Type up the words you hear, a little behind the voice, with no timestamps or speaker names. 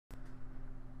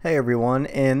Hey everyone,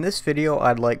 in this video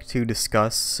I'd like to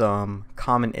discuss some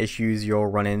common issues you'll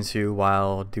run into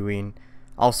while doing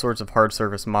all sorts of hard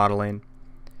surface modeling.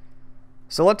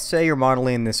 So let's say you're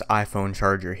modeling this iPhone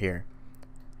charger here.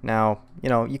 Now,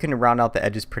 you can round out the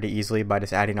edges pretty easily by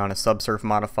just adding on a subsurf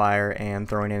modifier and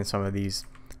throwing in some of these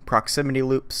proximity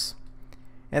loops.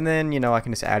 And then, I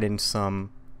can just add in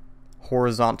some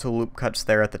horizontal loop cuts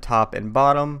there at the top and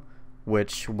bottom,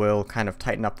 which will kind of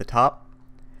tighten up the top.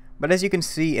 But as you can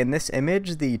see in this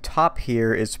image, the top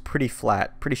here is pretty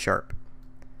flat, pretty sharp.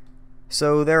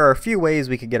 So there are a few ways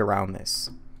we could get around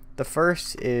this. The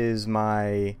first is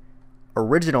my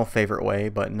original favorite way,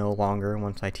 but no longer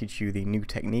once I teach you the new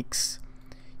techniques.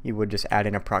 You would just add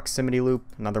in a proximity loop,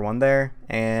 another one there,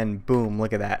 and boom,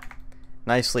 look at that.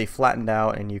 Nicely flattened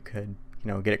out, and you could,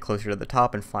 get it closer to the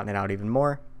top and flatten it out even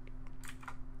more.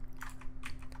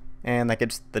 And that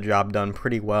gets the job done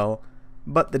pretty well.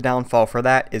 But the downfall for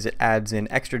that is it adds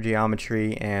in extra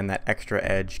geometry, and that extra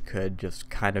edge could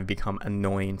just kind of become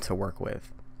annoying to work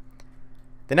with.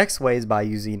 The next way is by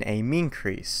using a mean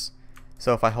crease.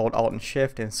 So if I hold Alt and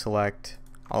Shift and select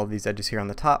all of these edges here on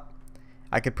the top,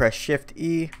 I could press Shift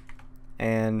E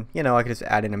and I could just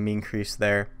add in a mean crease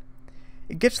there.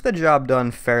 It gets the job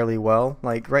done fairly well.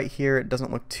 Like right here it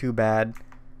doesn't look too bad,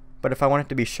 but if I want it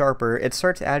to be sharper, it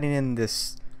starts adding in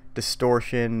this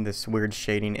distortion, this weird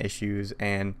shading issues,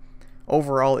 and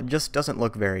overall it just doesn't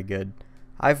look very good.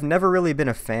 I've never really been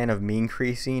a fan of mean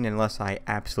creasing unless I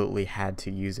absolutely had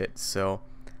to use it, so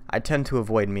I tend to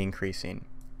avoid mean creasing.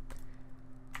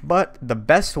 But the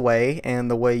best way,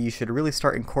 and the way you should really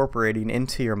start incorporating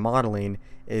into your modeling,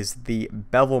 is the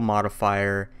bevel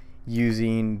modifier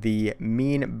using the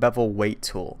mean bevel weight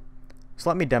tool. So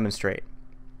let me demonstrate.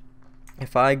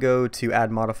 If I go to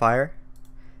add modifier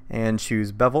and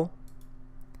choose bevel,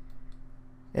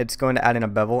 it's going to add in a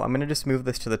bevel. I'm going to just move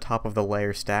this to the top of the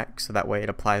layer stack so that way it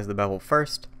applies the bevel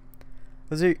first.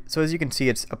 So as you can see,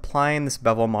 it's applying this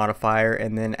bevel modifier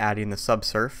and then adding the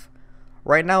subsurf.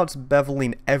 Right now it's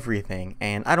beveling everything,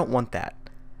 and I don't want that.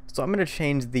 So I'm going to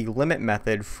change the limit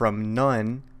method from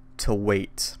none to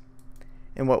weight.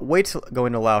 And what weight's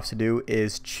going to allow us to do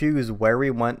is choose where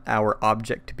we want our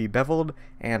object to be beveled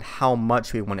and how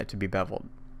much we want it to be beveled.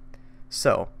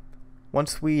 So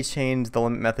once we change the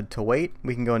limit method to weight,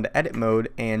 we can go into edit mode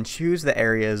and choose the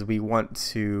areas we want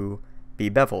to be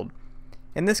beveled.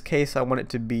 In this case, I want it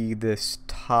to be this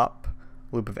top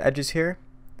loop of edges here.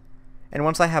 And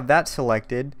once I have that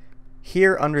selected,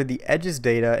 here under the edges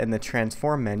data in the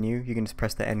transform menu, you can just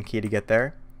press the N key to get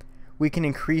there. We can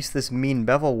increase this mean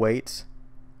bevel weight,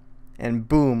 and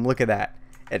boom, look at that.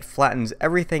 It flattens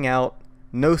everything out,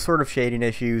 no sort of shading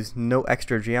issues, no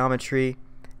extra geometry,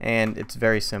 and it's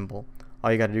very simple.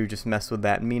 All you got to do is just mess with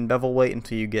that mean bevel weight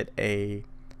until you get a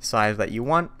size that you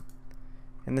want.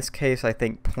 In this case, I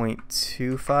think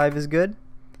 0.25 is good.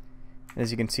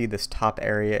 As you can see, this top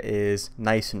area is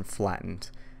nice and flattened.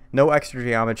 No extra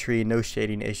geometry, no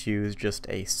shading issues, just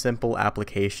a simple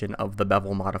application of the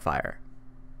bevel modifier.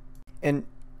 And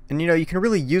you can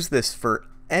really use this for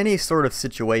any sort of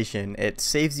situation. It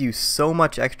saves you so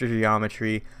much extra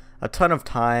geometry, a ton of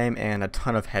time, and a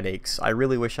ton of headaches. I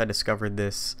really wish I discovered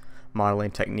this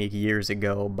modeling technique years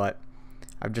ago, but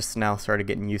I've just now started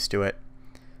getting used to it.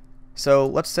 So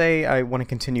let's say I want to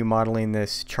continue modeling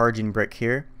this charging brick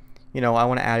here. I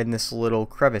want to add in this little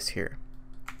crevice here.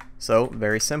 So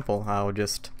very simple. I'll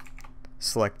just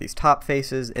select these top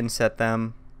faces, inset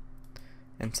them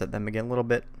again a little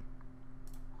bit.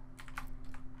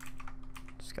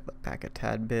 Just got that back a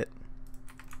tad bit.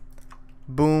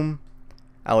 Boom.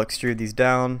 I'll extrude these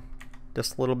down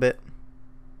just a little bit.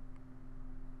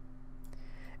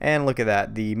 And look at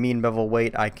that, the mean bevel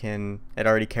weight, it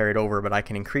already carried over, but I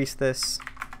can increase this,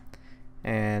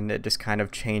 and it just kind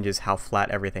of changes how flat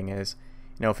everything is.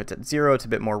 If it's at 0, it's a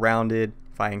bit more rounded.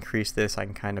 If I increase this, I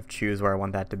can kind of choose where I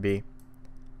want that to be.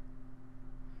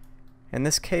 In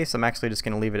this case, I'm actually just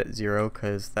going to leave it at 0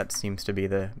 because that seems to be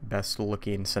the best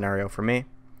looking scenario for me.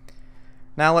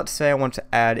 Now let's say I want to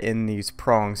add in these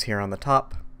prongs here on the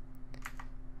top.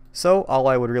 So all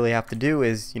I would really have to do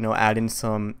is, add in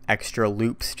some extra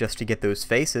loops just to get those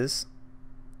faces.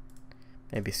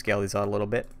 Maybe scale these out a little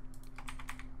bit.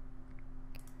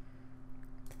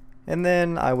 And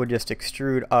then I would just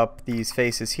extrude up these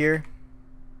faces here.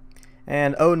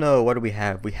 And oh no, what do we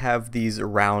have? We have these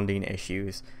rounding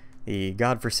issues. The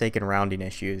godforsaken rounding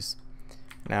issues.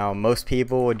 Now most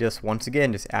people would just, once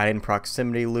again, just add in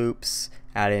proximity loops,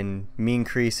 add in mean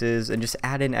creases, and just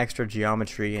add in extra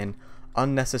geometry and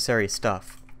unnecessary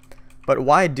stuff. But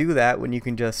why do that when you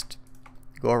can just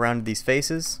go around these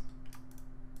faces,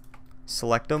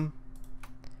 select them,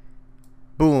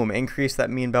 boom, increase that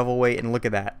mean bevel weight, and look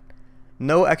at that.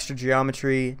 No extra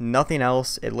geometry, nothing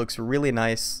else. It looks really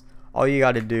nice. All you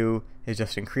got to do is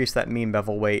just increase that mean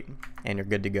bevel weight and you're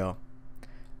good to go.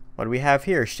 What do we have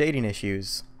here? Shading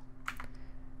issues.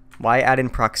 Why add in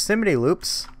proximity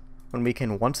loops when we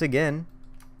can once again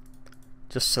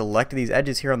just select these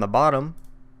edges here on the bottom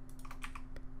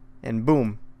and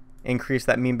boom, increase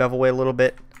that mean bevel weight a little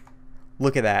bit.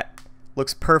 Look at that.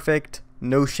 Looks perfect.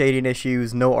 No shading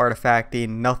issues, no artifacting,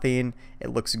 nothing. It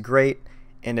looks great.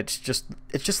 And it's just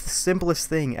the simplest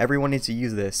thing. Everyone needs to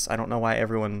use this. I don't know why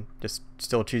everyone just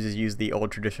still chooses to use the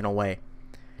old traditional way.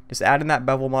 Just add in that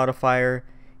bevel modifier,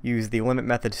 use the limit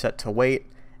method set to weight,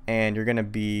 and you're going to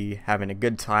be having a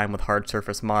good time with hard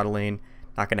surface modeling.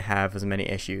 Not going to have as many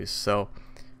issues. So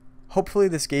hopefully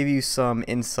this gave you some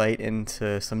insight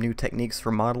into some new techniques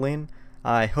for modeling.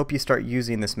 I hope you start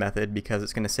using this method because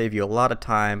it's going to save you a lot of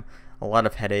time, a lot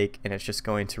of headache, and it's just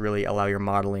going to really allow your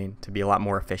modeling to be a lot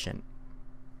more efficient.